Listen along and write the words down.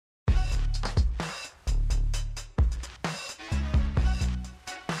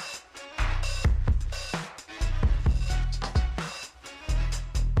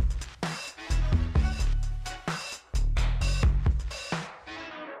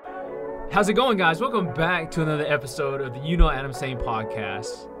How's it going, guys? Welcome back to another episode of the You Know Adam Saying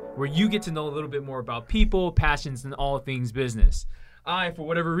podcast, where you get to know a little bit more about people, passions, and all things business. I, for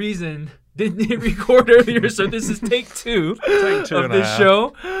whatever reason, didn't hit record earlier, so this is take two of this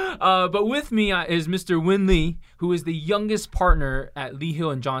show. But with me is Mr. Win Lee, who is the youngest partner at Lee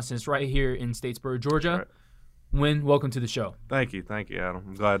Hill & Johnson. It's right here in Statesboro, Georgia. Right. Win, welcome to the show. Thank you, Adam.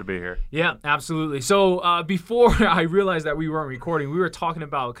 I'm glad to be here. Yeah, absolutely. So before I realized that we weren't recording, we were talking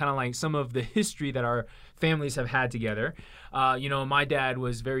about kind of like some of the history that our families have had together. My dad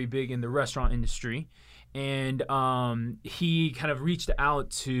was very big in the restaurant industry, and he kind of reached out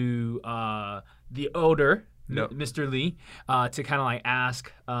to the older Mr. Lee to kind of like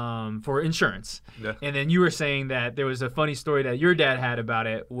ask for insurance. Yeah. And then you were saying that there was a funny story that your dad had about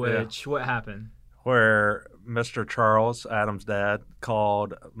it, which what happened? Where Mr. Charles, Adam's dad,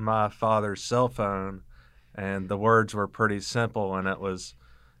 called my father's cell phone, and the words were pretty simple, and it was,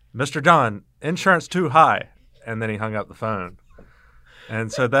 "Mr. John, insurance too high," and then he hung up the phone.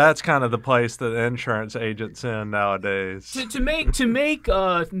 And so that's kind of the place that insurance agents in nowadays. To make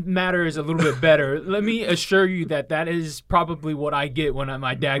matters a little bit better, let me assure you that is probably what I get when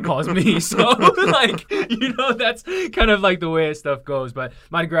my dad calls me. So, that's kind of like the way stuff goes. But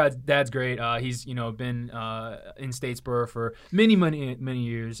my dad's great. He's, been in Statesboro for many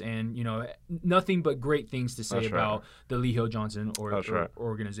years, and, nothing but great things to say about the Lee Hill Johnson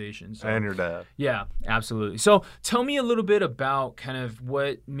organization. So, and your dad. Yeah, absolutely. So tell me a little bit about kind of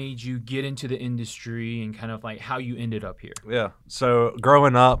what made you get into the industry and kind of like how you ended up here. Yeah. So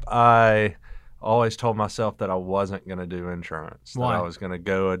growing up, I always told myself that I wasn't going to do insurance. Why? That I was going to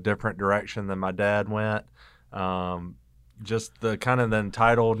go a different direction than my dad went. Just the kind of the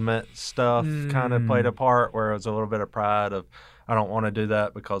entitlement stuff kind of played a part, where it was a little bit of pride of, I don't want to do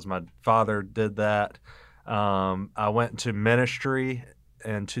that because my father did that. I went into ministry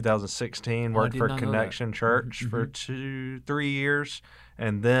in 2016, worked for Connection Church for 3 years,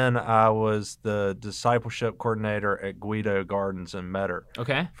 and then I was the discipleship coordinator at Guido Gardens in Metter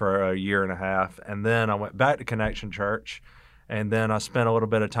for a year and a half, and then I went back to Connection Church, and then I spent a little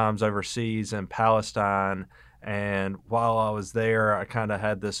bit of times overseas in Palestine, and while I was there, I kind of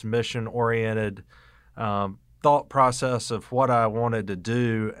had this mission-oriented thought process of what I wanted to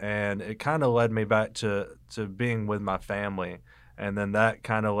do, and it kind of led me back to being with my family. And then that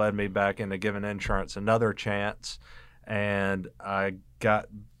kind of led me back into giving insurance another chance. And I got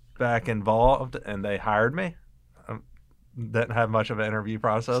back involved, and they hired me. Didn't have much of an interview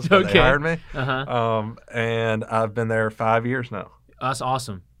process, but they hired me. And I've been there 5 years now. That's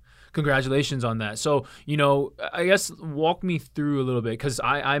awesome. Congratulations on that. So, I guess walk me through a little bit, because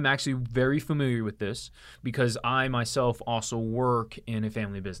I'm actually very familiar with this, because I myself also work in a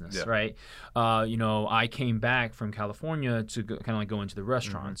family business, right? I came back from California to kind of like go into the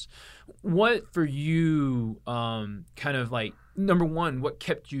restaurants. What for you, kind of like, number one, what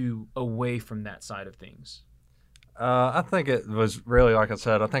kept you away from that side of things? I think it was really, like I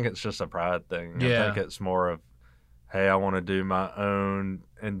said, I think it's just a pride thing. I think it's more of, hey, I want to do my own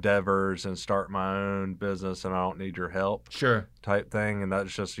endeavors and start my own business, and I don't need your help. Type thing. And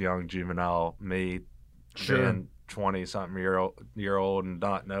that's just young juvenile me, being 20-something year old and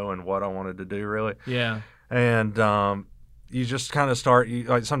not knowing what I wanted to do really. Yeah. And you just kind of start.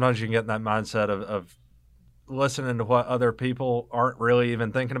 Sometimes you can get in that mindset of listening to what other people aren't really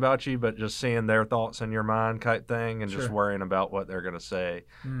even thinking about you, but just seeing their thoughts in your mind type thing, and just worrying about what they're going to say.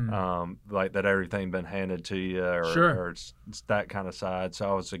 Like that everything been handed to you, or it's that kind of side. So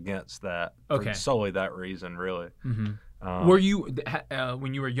I was against that for solely that reason, really. Were you,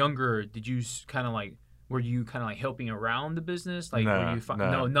 when you were younger, were you kind of like helping around the business? Like, no,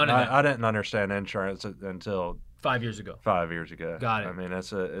 none of that. I didn't understand insurance until 5 years ago. 5 years ago. Got it. I mean,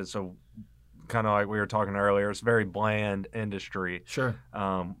 it's a kind of like we were talking earlier, it's a very bland industry.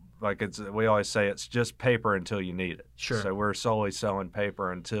 We always say it's just paper until you need it. So we're solely selling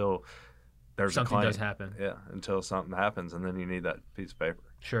paper until there's something a claim. Does happen. Yeah, until something happens, and then you need that piece of paper.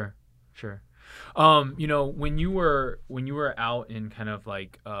 Sure. When you were out in kind of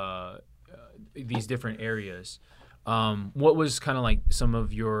like these different areas, what was kind of like some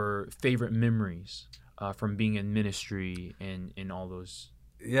of your favorite memories from being in ministry and in all those?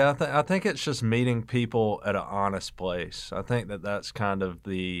 Yeah, I think it's just meeting people at an honest place. I think that's kind of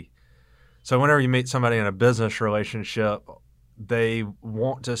so whenever you meet somebody in a business relationship, they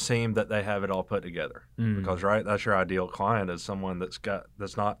want to seem that they have it all put together, because that's your ideal client, is someone that's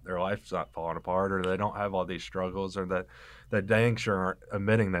not, their life's not falling apart, or they don't have all these struggles, or that they dang sure aren't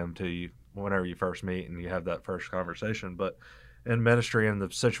admitting them to you whenever you first meet and you have that first conversation. But in ministry, in the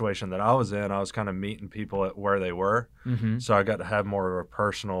situation that I was in, I was kind of meeting people at where they were. So I got to have more of a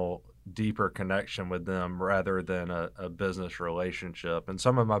personal deeper connection with them rather than a business relationship. And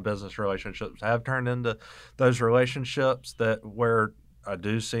some of my business relationships have turned into those relationships that where I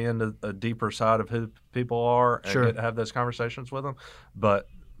do see into a deeper side of who people are and Sure. get to have those conversations with them. But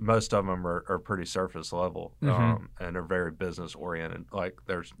most of them are pretty surface level, and are very business oriented, like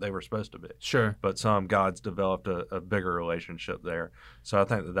they were supposed to be. Sure. But some God's developed a bigger relationship there. So I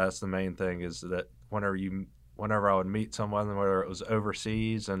think that that's the main thing, is that whenever I would meet someone, whether it was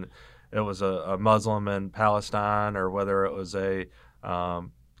overseas and it was a Muslim in Palestine, or whether it was a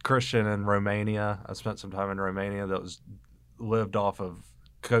Christian in Romania. I spent some time in Romania that was lived off of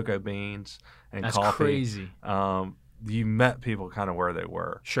cocoa beans and That's coffee. crazy. You met people kind of where they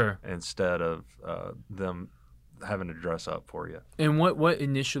were, Sure. instead of them having to dress up for you. And what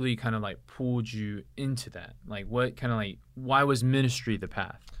initially kind of like pulled you into that? Like what kind of like, why was ministry the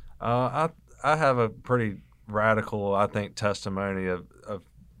path? I have a pretty radical, I think, testimony of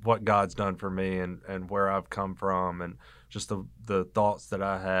what God's done for me and where I've come from, and just the thoughts that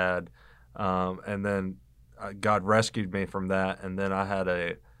I had, and then God rescued me from that, and then I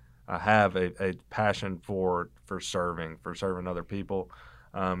have a passion for serving other people,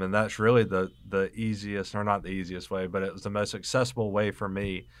 and that's really the easiest, or not the easiest way, but it was the most accessible way for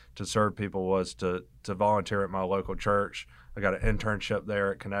me to serve people, was to volunteer at my local church. I got an internship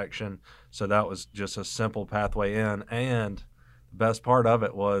there at Connection, so that was just a simple pathway in. And the best part of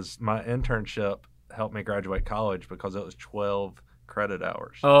it was my internship helped me graduate college, because it was 12 credit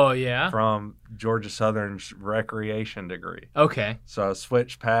hours Oh yeah. from Georgia Southern's recreation degree. Okay. So I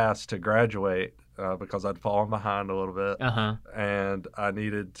switched paths to graduate because I'd fallen behind a little bit, and I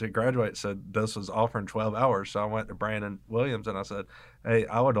needed to graduate. So this was offering 12 hours. So I went to Brandon Williams and I said, hey,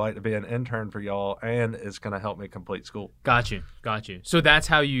 I would like to be an intern for y'all, and it's going to help me complete school. Got you. So that's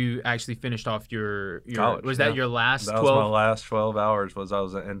how you actually finished off your College, was that yeah. your last That 12? was my last 12 hours. I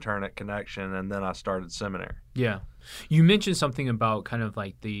was an intern at Connection, and then I started seminary. Yeah. You mentioned something about kind of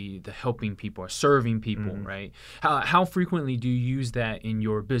like the helping people or serving people, right? How frequently do you use that in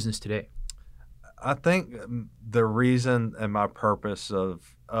your business today? I think the reason and my purpose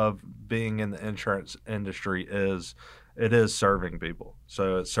of being in the insurance industry is it is serving people.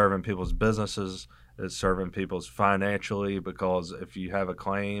 So it's serving people's businesses, it's serving people's financially, because if you have a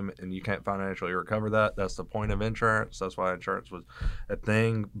claim and you can't financially recover that, that's the point of insurance. That's why insurance was a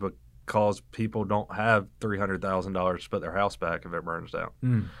thing, because people don't have $300,000 to put their house back if it burns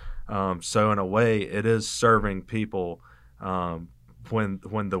down. So in a way, it is serving people.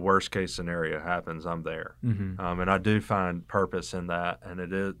 When the worst case scenario happens, I'm there, and I do find purpose in that. And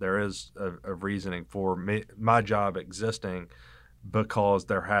there is a reasoning for my job existing, because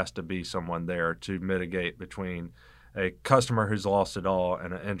there has to be someone there to mitigate between a customer who's lost it all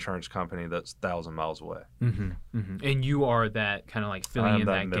and an insurance company that's 1,000 miles away. And you are that kind of like filling in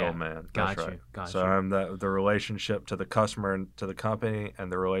that gap. Middleman. Got That's you. right. Got So you. I'm the relationship to the customer and to the company,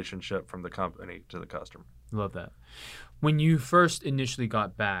 and the relationship from the company to the customer. Love that. When you first initially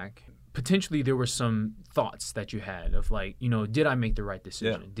got back, potentially there were some thoughts that you had of like, did I make the right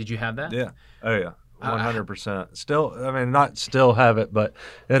decision? Yeah. Did you have that? Yeah. Oh yeah. 100%. Still, I mean, not still have it, but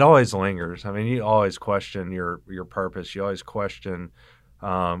it always lingers. I mean, you always question your purpose. You always question,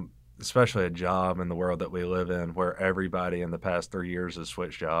 especially a job in the world that we live in, where everybody in the past 3 years has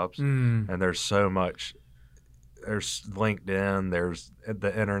switched jobs, and there's so much. There's LinkedIn, there's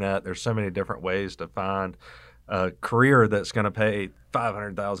the internet, there's so many different ways to find a career that's going to pay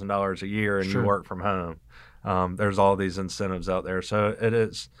 $500,000 a year, and you work from home. There's all these incentives out there, so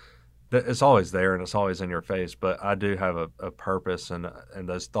it's always there and it's always in your face. But I do have a purpose, and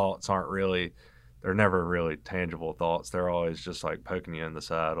those thoughts they're never really tangible thoughts. They're always just like poking you in the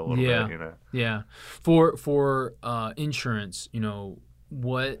side a little bit, Yeah. For insurance,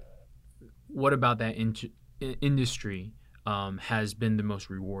 what about that industry has been the most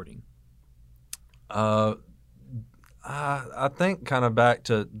rewarding? I think kind of back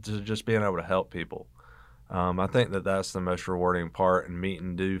to just being able to help people. I think that's the most rewarding part, and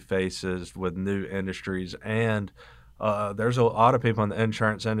meeting new faces with new industries. And there's a lot of people in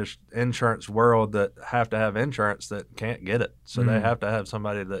the insurance world that have to have insurance that can't get it. So they have to have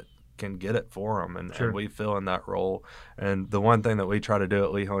somebody that can get it for them, and we fill in that role. And the one thing that we try to do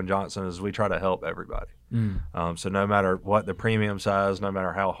at Leho & Johnson is we try to help everybody. So no matter what the premium size, no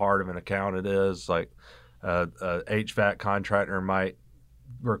matter how hard of an account it is, like a HVAC contractor might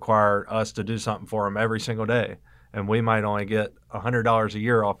require us to do something for them every single day, and we might only get $100 a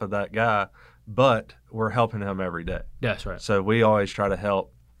year off of that guy, but we're helping him every day. That's right. So we always try to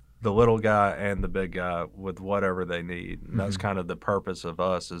help the little guy and the big guy with whatever they need. And that's kind of the purpose of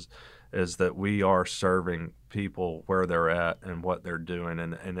us, is that we are serving people where they're at and what they're doing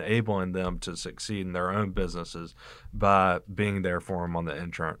and enabling them to succeed in their own businesses by being there for them on the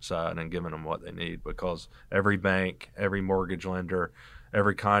insurance side and giving them what they need. Because every bank, every mortgage lender,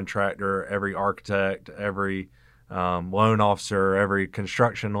 every contractor, every architect, every loan officer, every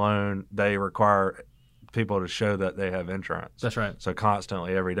construction loan, they require people to show that they have insurance. That's right. So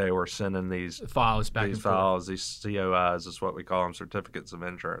constantly, every day, we're sending these files back these and forth. files, these COIs is what we call them, certificates of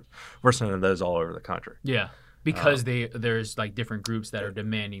insurance. We're sending those all over the country. Yeah, because there's like different groups that are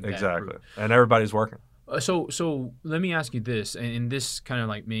demanding that Exactly, group. and everybody's working. So let me ask you this, and this kind of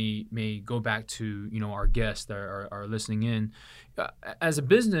like may go back to our guests that are listening in. As a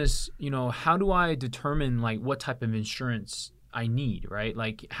business, how do I determine like what type of insurance I need, right?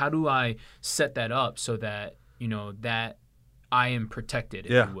 Like, how do I set that up so that that I am protected,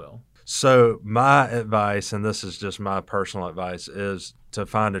 if you will? So my advice, and this is just my personal advice, is to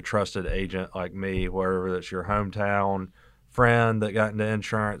find a trusted agent like me, wherever it's your hometown friend that got into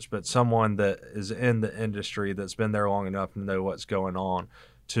insurance, but someone that is in the industry that's been there long enough to know what's going on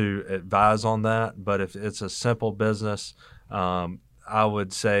to advise on that. But if it's a simple business, I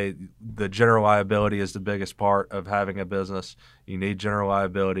would say the general liability is the biggest part of having a business. You need general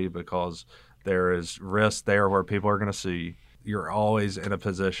liability because there is risk there where people are going to sue you. You're always in a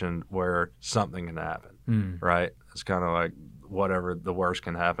position where something can happen, right? It's kind of like whatever the worst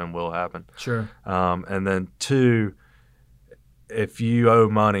can happen will happen. Sure. And then two, if you owe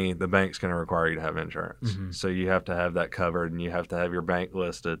money, the bank's going to require you to have insurance. Mm-hmm. So you have to have that covered, and you have to have your bank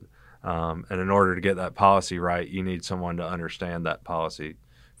listed. And in order to get that policy right, you need someone to understand that policy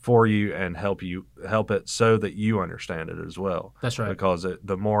for you and help it so that you understand it as well. That's right. Because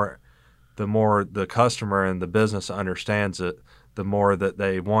the more the customer and the business understands it, the more that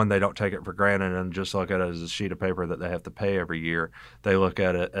they don't take it for granted and just look at it as a sheet of paper that they have to pay every year. They look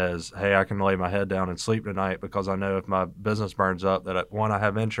at it as, hey, I can lay my head down and sleep tonight because I know if my business burns up that, one, I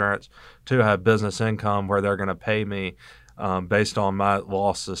have insurance, two, I have business income where they're going to pay me based on my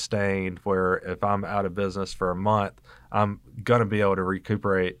loss sustained, where if I'm out of business for a month, I'm going to be able to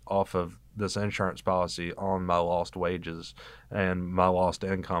recuperate off of this insurance policy on my lost wages and my lost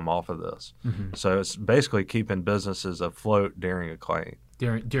income off of this. Mm-hmm. So it's basically keeping businesses afloat during a claim.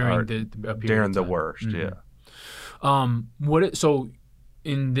 During the worst, mm-hmm. yeah. So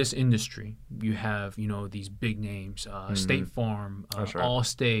in this industry, you have these big names, State Farm, right.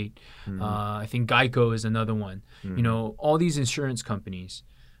 Allstate, Mm-hmm. I think Geico is another one. Mm-hmm. All these insurance companies.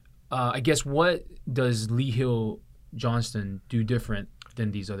 I guess what does Lee Hill Johnston do different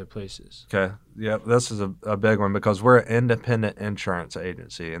than these other places? Okay. Yeah, this is a big one because we're an independent insurance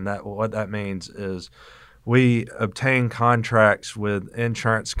agency, and what that means is we obtain contracts with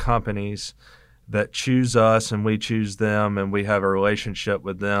insurance companies that choose us and we choose them, and we have a relationship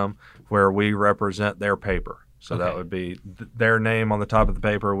with them where we represent their paper. So Okay. that would be their name on the top of the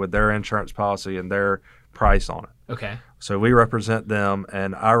paper with their insurance policy and their price on it. Okay. So we represent them,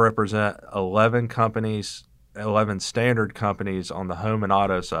 and I represent 11 companies, 11 standard companies on the home and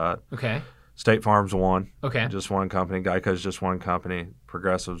auto side. Okay. State Farm's one. Okay. Just one company. Geico's just one company.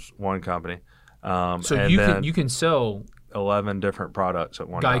 Progressive's one company. So and you can sell 11 different products at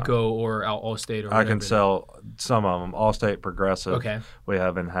one time. Geico or Allstate or whatever. I can sell some of them. Allstate, Progressive. Okay. We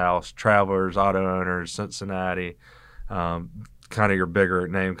have in-house. Travelers, Auto Owners, Cincinnati, kind of your bigger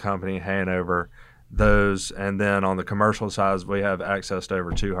name company, Hanover, those. And then on the commercial side, we have access to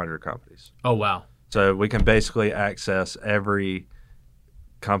over 200 companies. Oh, wow. So we can basically access every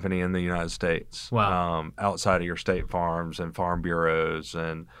company in the United States. Wow. Outside of your state farms and farm bureaus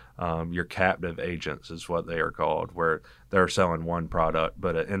and your captive agents is what they are called, where they're selling one product,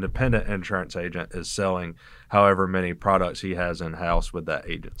 but an independent insurance agent is selling however many products he has in-house with that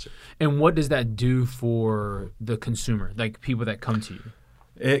agency. And what does that do for the consumer, like people that come to you?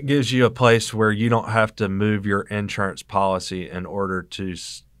 It gives you a place where you don't have to move your insurance policy in order to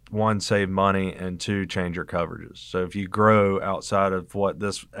one, save money, and two, change your coverages. So if you grow outside of what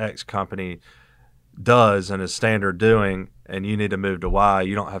this X company does and is standard doing, and you need to move to Y,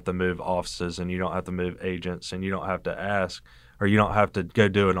 you don't have to move offices, and you don't have to move agents, and you don't have to ask, or you don't have to go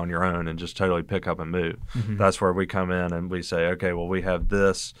do it on your own and just totally pick up and move. Mm-hmm. That's where we come in and we say, okay, well, we have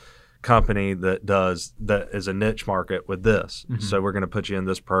this company that is a niche market with this. Mm-hmm. So we're going to put you in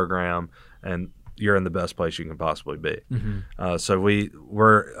this program, and you're in the best place you can possibly be. Mm-hmm. So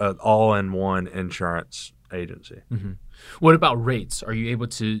we're an all-in-one insurance agency. Mm-hmm. What about rates? Are you able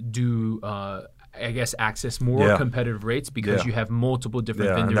to do I guess, access more Yeah. competitive rates because Yeah. you have multiple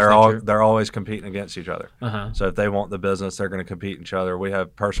different Yeah, vendors. and they're always competing against each other. Uh-huh. So if they want the business, they're going to compete each other. We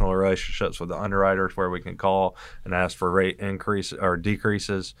have personal relationships with the underwriters where we can call and ask for rate increase or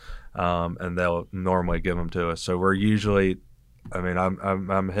decreases, and they'll normally give them to us. So we're usually, I mean,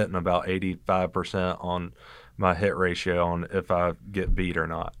 I'm hitting about 85% on my hit ratio on if I get beat or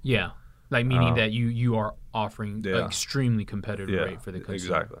not. Yeah. Like meaning that you are offering Yeah. an extremely competitive Yeah, rate for the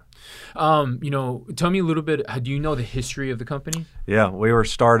consumer. exactly. Tell me a little bit. Do you know the history of the company? Yeah, we were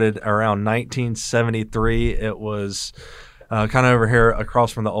started around 1973. It was kind of over here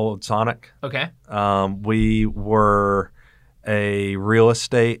across from the old Sonic. Okay. We were a real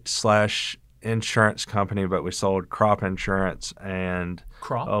estate / insurance company, but we sold crop insurance and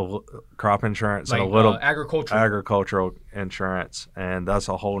crop insurance like and a little agricultural insurance, and that's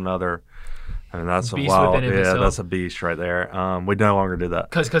a whole nother. I mean, that's beast a wild, within itself. that's a beast right there. We no longer do that.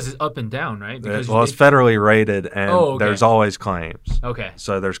 Because it's up and down, right? Because It's federally rated, and okay. there's always claims. Okay.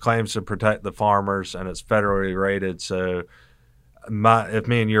 So there's claims to protect the farmers, and it's federally rated. So if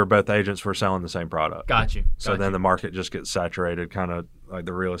me and you are both agents, we're selling the same product. Got you. So then the market just gets saturated, kind of like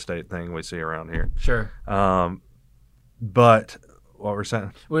the real estate thing we see around here. Sure. But what we're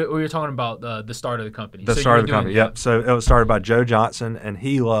saying? We were talking about the start of the company. The start of the company, yep. So it was started by Joe Johnson, and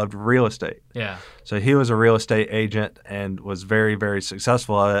he loved real estate. Yeah. So he was a real estate agent and was very, very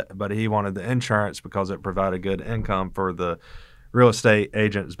successful at it, but he wanted the insurance because it provided good income for the real estate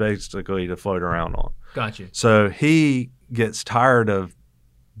agents basically to float around on. Got you. So he gets tired of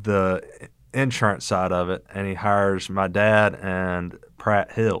the insurance side of it, and he hires my dad and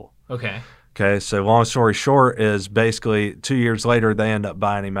Pratt Hill. Okay. Okay, so long story short is basically 2 years later, they end up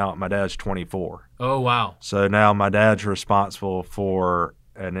buying him out. My dad's 24. Oh, wow. So now my dad's responsible for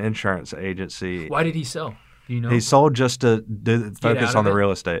an insurance agency. Why did he sell? Do you know? He sold just to focus on the it?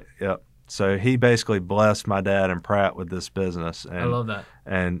 real estate. Yep. So he basically blessed my dad and Pratt with this business. And, I love that.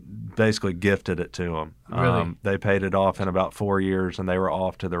 And basically gifted it to them. Really? They paid it off in about 4 years, and they were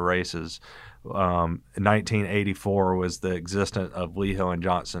off to the races. 1984 was the existence of Lee Hill and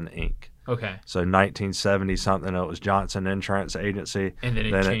Johnson, Inc. Okay. So 1970 something, it was Johnson Insurance Agency. And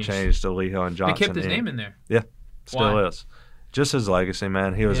then it changed to Lee Hill and Johnson. They kept his Inc. name in there. Yeah, still Why? is. Just his legacy,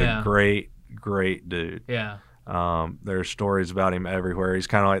 man. He was a great dude. Yeah. There's stories about him everywhere. He's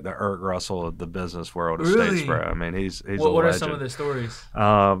kind of like the Urt Russell of the business world of Really? Statesboro. I mean, he's a What are legend. some of the stories?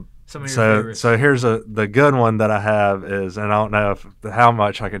 Some of your So favorites. here's the good one that I have is, and I don't know how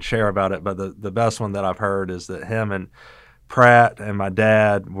much I could share about it, but the best one that I've heard is that him and Pratt and my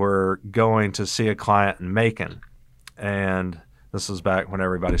dad were going to see a client in Macon, and this was back when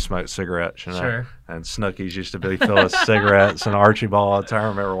everybody smoked cigarettes, you know. Sure. And Snookies used to be filled with cigarettes and Archibalds. I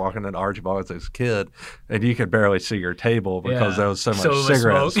remember walking into Archibalds as a kid, and you could barely see your table because there was so much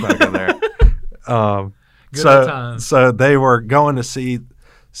cigarette smoke in there. Good old times. So they were going to see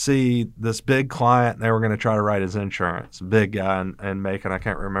this big client, and they were going to try to write his insurance. Big guy in Macon. I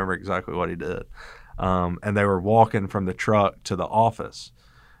can't remember exactly what he did. And they were walking from the truck to the office,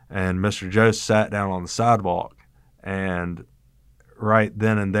 and Mr. Joe sat down on the sidewalk, and right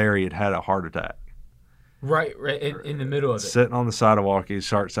then and there he had a heart attack. Right in the middle of it. Sitting on the sidewalk, he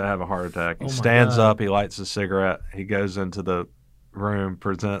starts to have a heart attack. He Oh my stands God. up, he lights a cigarette, he goes into the room,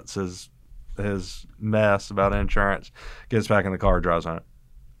 presents his mess about insurance, gets back in the car, drives on it.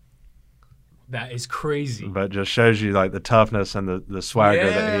 That is crazy. But just shows you like the toughness and the swagger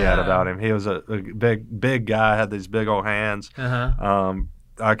that he had about him. He was a big guy, had these big old hands. Uh-huh.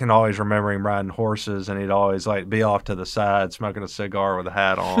 I can always remember him riding horses, and he'd always like be off to the side smoking a cigar with a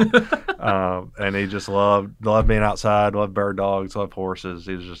hat on. And he just loved being outside, loved bird dogs, loved horses.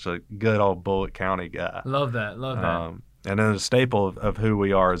 He was just a good old Bullitt County guy. Love that. And then a staple of who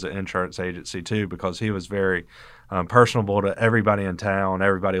we are as an insurance agency too, because he was very personable to everybody in town.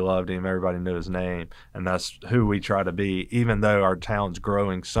 Everybody loved him. Everybody knew his name, and that's who we try to be. Even though our town's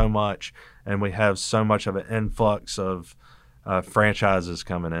growing so much, and we have so much of an influx of franchises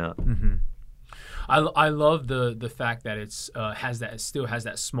coming in. Mm-hmm. I love the fact that it's still has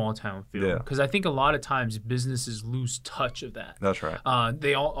that small town feel, because I think a lot of times businesses lose touch of that. That's right.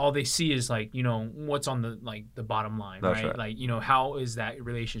 They all they see is like, you know, what's on the bottom line, That's right? right. Like, you know, how is that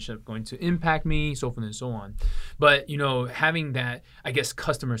relationship going to impact me, so forth and so on. But, you know, having that, I guess,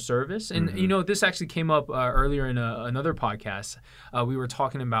 customer service, and you know, this actually came up earlier in another podcast. We were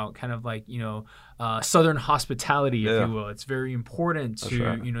talking about kind of like, you know, Southern hospitality, if you will. It's very important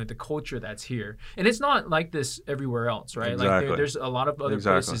to you know, the culture that's here, and it's not like this everywhere else, right? Exactly. Like there's a lot of other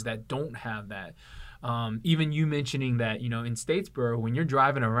places that don't have that. Even you mentioning that, you know, in Statesboro, when you're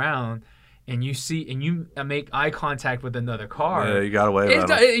driving around, and you make eye contact with another car. Yeah, you gotta wave It's,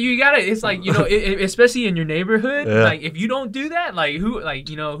 at 'em. you gotta. It's like, especially in your neighborhood. Yeah. Like if you don't do that, like who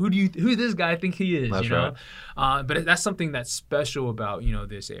does this guy think he is? That's But that's something that's special about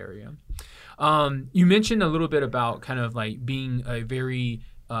this area. You mentioned a little bit about kind of like being a very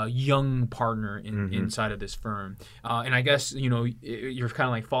young partner inside of this firm, and I guess you're kind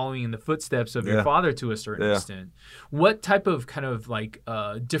of like following in the footsteps of your father to a certain extent. What type of kind of like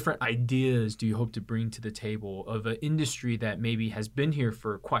different ideas do you hope to bring to the table of an industry that maybe has been here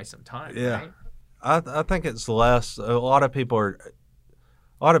for quite some time? Yeah, right? I think it's less. A lot of people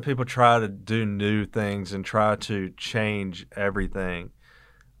try to do new things and try to change everything.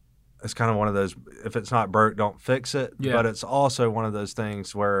 It's kind of one of those, if it's not broke, don't fix it. Yeah. But it's also one of those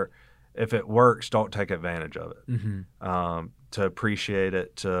things where if it works, don't take advantage of it. To appreciate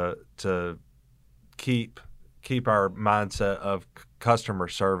it, to keep our mindset of customer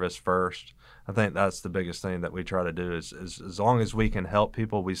service first. I think that's the biggest thing that we try to do is as long as we can help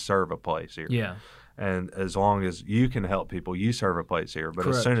people, we serve a place here. Yeah. And as long as you can help people, you serve a place here. But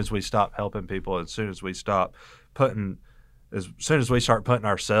Correct. as soon as we stop helping people, as soon as we start putting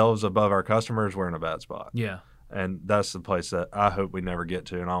ourselves above our customers, we're in a bad spot. Yeah. And that's the place that I hope we never get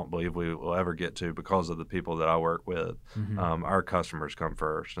to, and I don't believe we will ever get to because of the people that I work with. Our customers come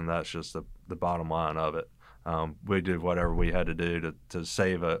first, and that's just the bottom line of it. We did whatever we had to do to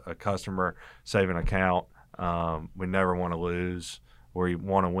save a customer, save an account. We never want to lose. We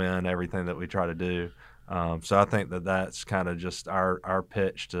want to win everything that we try to do. So I think that's kind of just our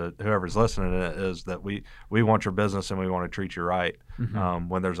pitch to whoever's listening to it is that we want your business and we want to treat you right.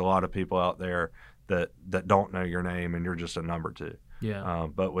 When there's a lot of people out there that don't know your name and you're just a number two. Yeah.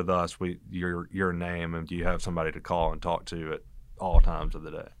 But with us, you're your name and you have somebody to call and talk to at all times of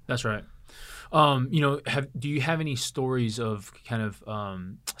the day. That's right. Do you have any stories of kind of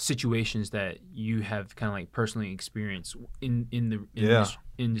situations that you have kind of like personally experienced in this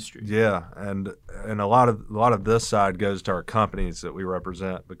industry? Yeah, and a lot of this side goes to our companies that we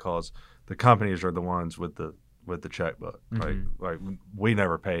represent because the companies are the ones with the checkbook. Like we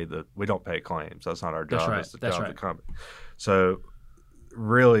never we don't pay claims. That's not our job. That's right. It's the That's job right. of the company. So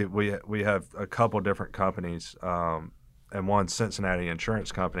really, we have a couple different companies. And one Cincinnati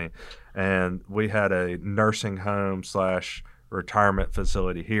insurance company, and we had a nursing home / retirement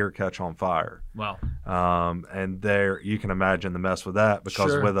facility here catch on fire. Wow. And there you can imagine the mess with that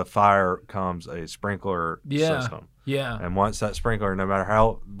because with a fire comes a sprinkler system. Yeah. And once that sprinkler, no matter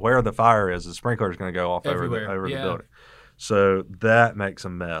where the fire is, the sprinkler is going to go off over the building. So that makes a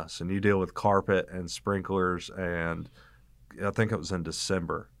mess. And you deal with carpet and sprinklers, and I think it was in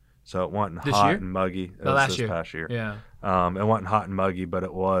December. So it wasn't hot and muggy. It was this past year. Yeah. It wasn't hot and muggy, but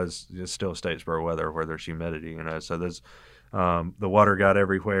it's still Statesboro weather where there's humidity, So there's the water got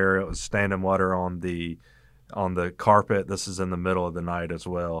everywhere. It was standing water on the carpet. This is in the middle of the night as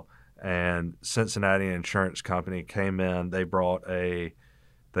well. And Cincinnati Insurance Company came in. They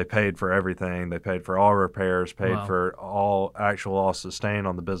paid for everything. They paid for all repairs, paid for all actual loss sustained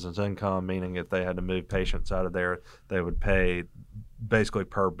on the business income, meaning if they had to move patients out of there, they would pay basically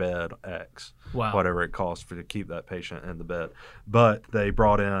per bed X, whatever it costs to keep that patient in the bed. But they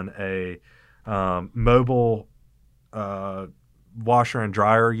brought in a mobile washer and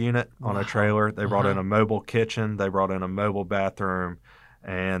dryer unit on a trailer. They brought in a mobile kitchen. They brought in a mobile bathroom,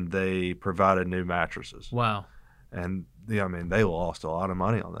 and they provided new mattresses. Wow. And they lost a lot of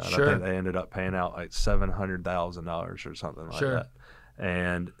money on that. Sure. I think they ended up paying out like $700,000 or something like that.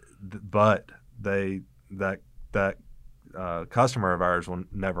 And but that customer of ours will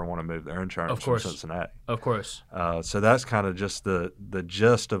never want to move their insurance from Cincinnati. Of course. So that's kind of just the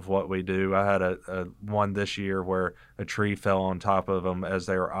gist of what we do. I had a one this year where a tree fell on top of them as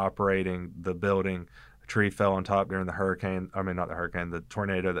they were operating the building. A tree fell on top during the the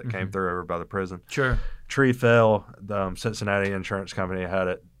tornado that came through over by the prison. Sure. Tree fell. The Cincinnati Insurance Company had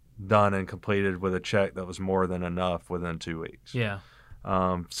it done and completed with a check that was more than enough within 2 weeks. Yeah.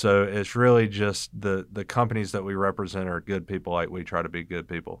 So it's really just the companies that we represent are good people like we try to be good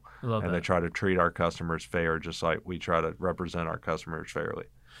people. They try to treat our customers fair just like we try to represent our customers fairly.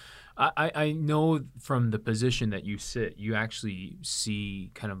 I know from the position that you sit, you actually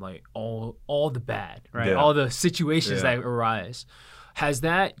see kind of like all the bad, right? Yeah. All the situations that arise. Has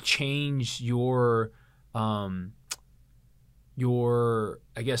that changed your I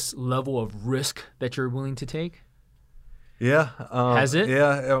guess level of risk that you're willing to take? Yeah. Has it?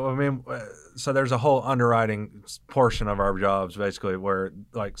 Yeah. I mean, so there's a whole underwriting portion of our jobs basically where,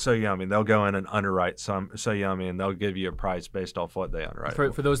 like, So Yummy, they'll go in and underwrite So Yummy, and they'll give you a price based off what they underwrite.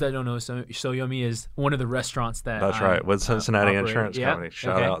 For those that don't know, So Yummy is one of the restaurants that That's right, with Cincinnati operate. Insurance Company.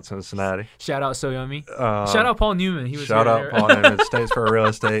 Shout out Cincinnati. Shout out So Yummy. Shout out Paul Newman. He was shout right out there. Paul Newman, Statesboro Real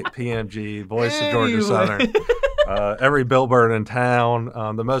Estate, PMG, Voice of Georgia Southern. Every billboard in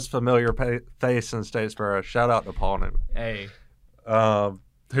town, the most familiar face in Statesboro. Shout out to Paul Newman. Hey.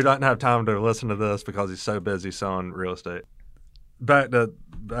 Who doesn't have time to listen to this because he's so busy selling real estate. Back to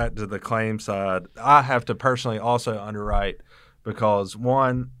the claim side, I have to personally also underwrite because,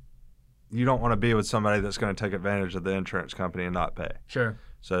 one, you don't want to be with somebody that's going to take advantage of the insurance company and not pay. Sure.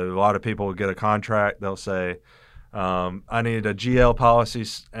 So a lot of people will get a contract. They'll say, I need a GL policy,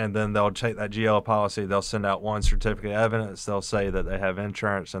 and then they'll take that GL policy. They'll send out one certificate of evidence. They'll say that they have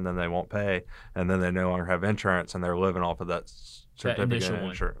insurance, and then they won't pay, and then they no longer have insurance, and they're living off of that certificate of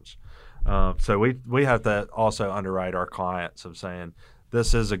insurance. So we have to also underwrite our clients of saying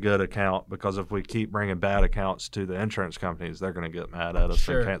this is a good account, because if we keep bringing bad accounts to the insurance companies, they're going to get mad at us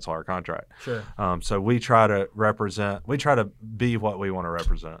and cancel our contract. Sure. So we try to be what we want to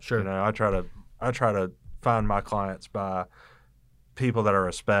represent. Sure. You know, I try to find my clients by people that I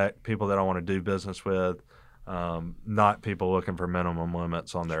respect, people that I want to do business with, not people looking for minimum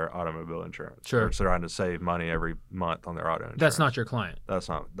limits on their automobile insurance. Sure. Or trying to save money every month on their auto insurance. That's not your client. That's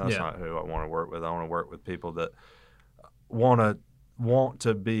not who I want to work with. I want to work with people that want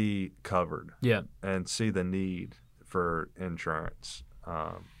to be covered. Yeah. And see the need for insurance,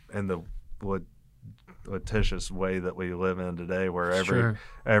 and the litigious way that we live in today, where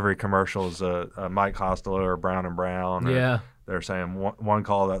every commercial is a Mike Costello or Brown and Brown. Yeah. They're saying one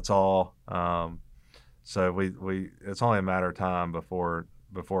call, that's all. So we it's only a matter of time before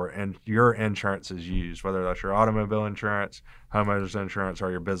your insurance is used, whether that's your automobile insurance, homeowners insurance,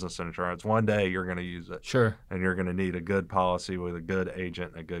 or your business insurance. One day you're going to use it. Sure. And you're going to need a good policy with a good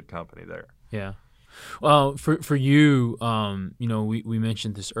agent and a good company there. Yeah. Well, for you, you know, we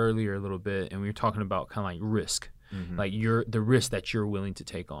mentioned this earlier a little bit, and we were talking about kind of like risk, like the risk that you're willing to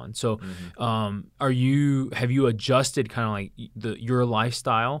take on. So, have you adjusted kind of like your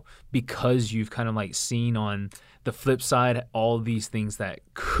lifestyle because you've kind of like seen on the flip side all these things that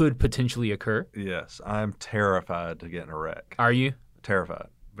could potentially occur? Yes, I'm terrified to get in a wreck. Are you? Terrified,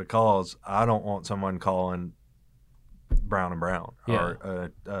 because I don't want someone calling Brown and Brown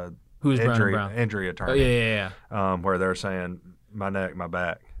or who's Brown and Brown? Injury attorney. Oh, yeah. Where they're saying my neck, my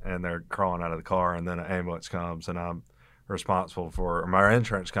back, and they're crawling out of the car, and then an ambulance comes, and I'm responsible for, or my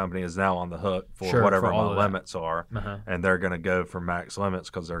insurance company is now on the hook for whatever my limits are, and they're going to go for max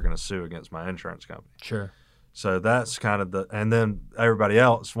limits because they're going to sue against my insurance company. Sure. So that's kind of and then everybody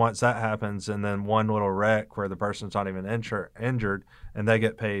else, once that happens, and then one little wreck where the person's not even injured, and they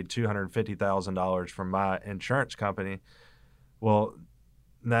get paid $250,000 from my insurance company. Well,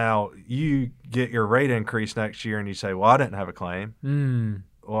 now you get your rate increase next year, and you say, well, I didn't have a claim.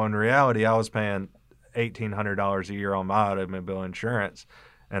 Well, in reality, I was paying $1,800 a year on my automobile insurance,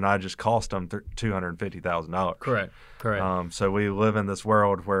 and I just cost them $250,000. Correct. So we live in this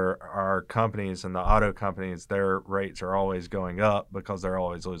world where our companies and the auto companies, their rates are always going up because they're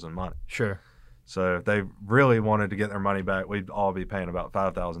always losing money. Sure. So if they really wanted to get their money back, we'd all be paying about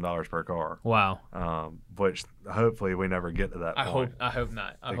 $5,000 per car. Wow. Which hopefully we never get to that point. I hope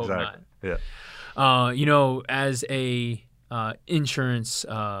not. I exactly. hope not. Yeah. You know, as a insurance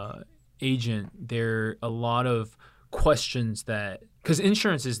agent, there are a lot of questions that, because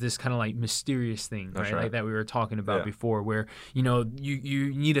insurance is this kind of like mysterious thing, right? Like that we were talking about before, where, you know,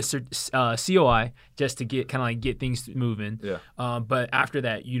 you need a COI just to get kind of like get things moving. Yeah. But after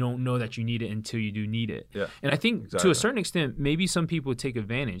that, you don't know that you need it until you do need it. Yeah. And I think to a certain extent, maybe some people take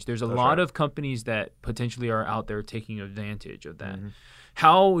advantage. There's a lot of companies that potentially are out there taking advantage of that.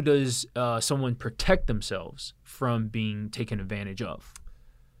 How does someone protect themselves from being taken advantage of?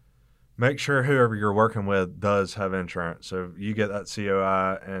 Make sure whoever you're working with does have insurance. So you get that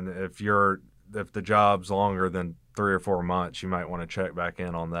COI, and if the job's longer than 3 or 4 months, you might want to check back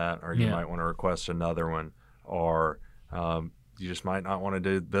in on that, or you might want to request another one, or you just might not want to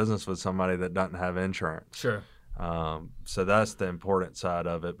do business with somebody that doesn't have insurance. Sure. So that's the important side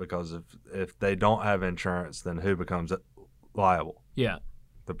of it, because if they don't have insurance, then who becomes liable? Yeah.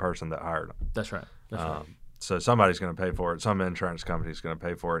 The person that hired them. That's right. That's right. So somebody's going to pay for it. Some insurance company's going to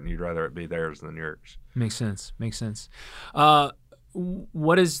pay for it, and you'd rather it be theirs than yours. Makes sense.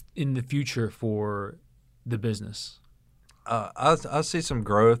 What is in the future for the business? I see some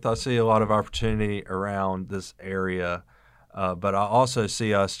growth. I see a lot of opportunity around this area, but I also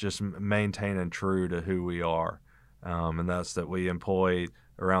see us just maintaining true to who we are. And that's that we employ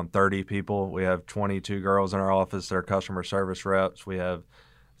around 30 people. We have 22 girls in our office that are customer service reps. We have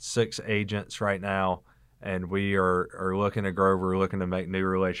 6 agents right now, and we are looking to grow. We're looking to make new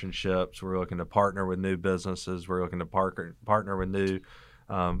relationships. We're looking to partner with new businesses. We're looking to partner with new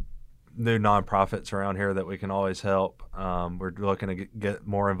nonprofits around here that we can always help. We're looking to get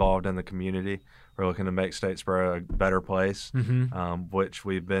more involved in the community. We're looking to make Statesboro a better place, which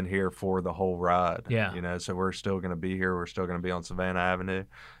we've been here for the whole ride. Yeah. So we're still going to be here. We're still going to be on Savannah Avenue.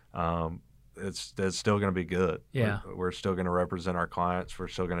 It's still going to be good. Yeah. We're still going to represent our clients. We're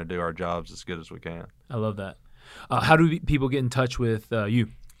still going to do our jobs as good as we can. I love that. How do people get in touch with you?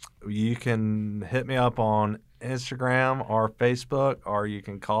 You can hit me up on Instagram or Facebook, or you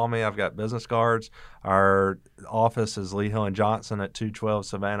can call me. I've got business cards. Our office is Lee Hill and Johnson at 212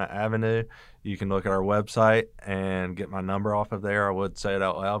 Savannah Avenue. You can look at our website and get my number off of there. I would say it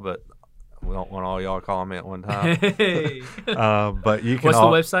out loud, but we don't want all y'all calling me at one time. Hey. But you can. What's the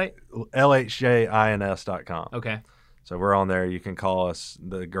website? LHJINS.com. Okay. So we're on there. You can call us.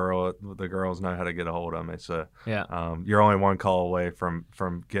 The girls know how to get a hold of me. So yeah. You're only one call away from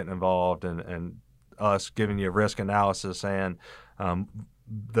getting involved and us giving you a risk analysis. And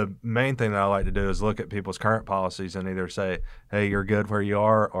the main thing that I like to do is look at people's current policies and either say, hey, you're good where you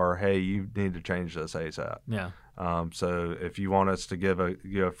are, or hey, you need to change this ASAP. Yeah. So if you want us to give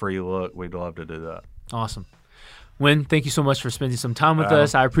a free look, we'd love to do that. Wynn, thank you so much for spending some time with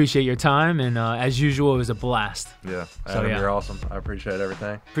us. I appreciate your time, and as usual, it was a blast. Yeah, Adam, you're awesome. I appreciate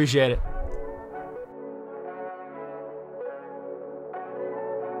everything. Appreciate it.